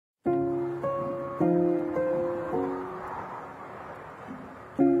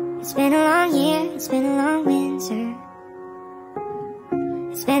It's been a long year, it's been a long winter.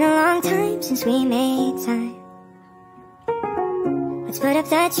 It's been a long time since we made time. Let's put up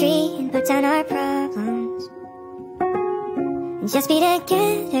the tree and put down our problems and just be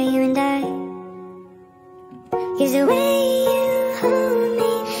together, you and I. 'Cause the way you hold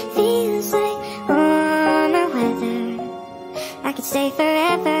me feels like warmer weather. I could stay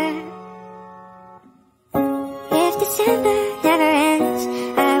forever. If December never ends,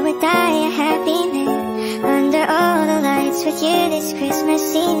 I would die a happy man under all the lights with you this Christmas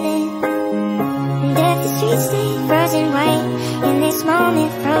evening. And if the streets stay frozen white in this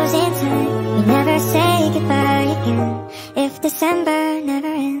moment, frozen time, we never say goodbye again. If December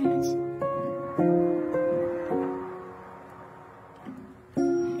never ends.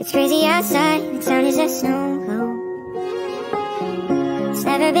 It's crazy outside, the town is a snow globe. It's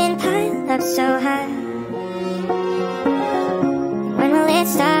never been piled up so high. When will it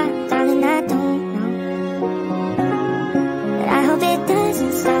stop, darling, I don't know, but I hope it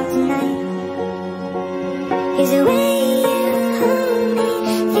doesn't stop tonight. 'Cause the way you hold me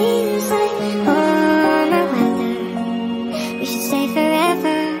feels like warmer weather. We should stay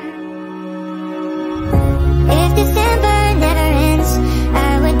forever. If December never ends,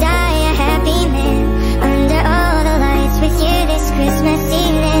 I would die a happy man under all the lights with you this Christmas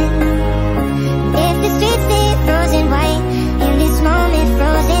evening. If the streets stay frozen white in this moment,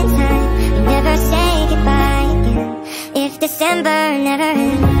 frozen time, we never say goodbye again. If December never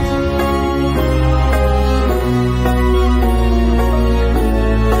ends.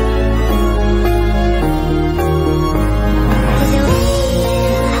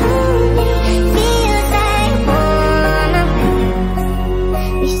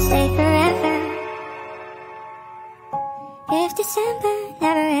 If December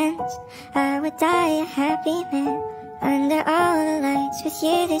never ends, I would die a happy man under all the lights with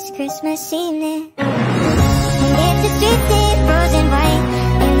you this Christmas evening. And if the streets stay frozen white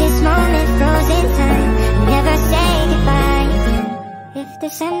in this moment, frozen time, we never say goodbye again. If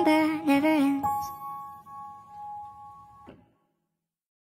December never ends.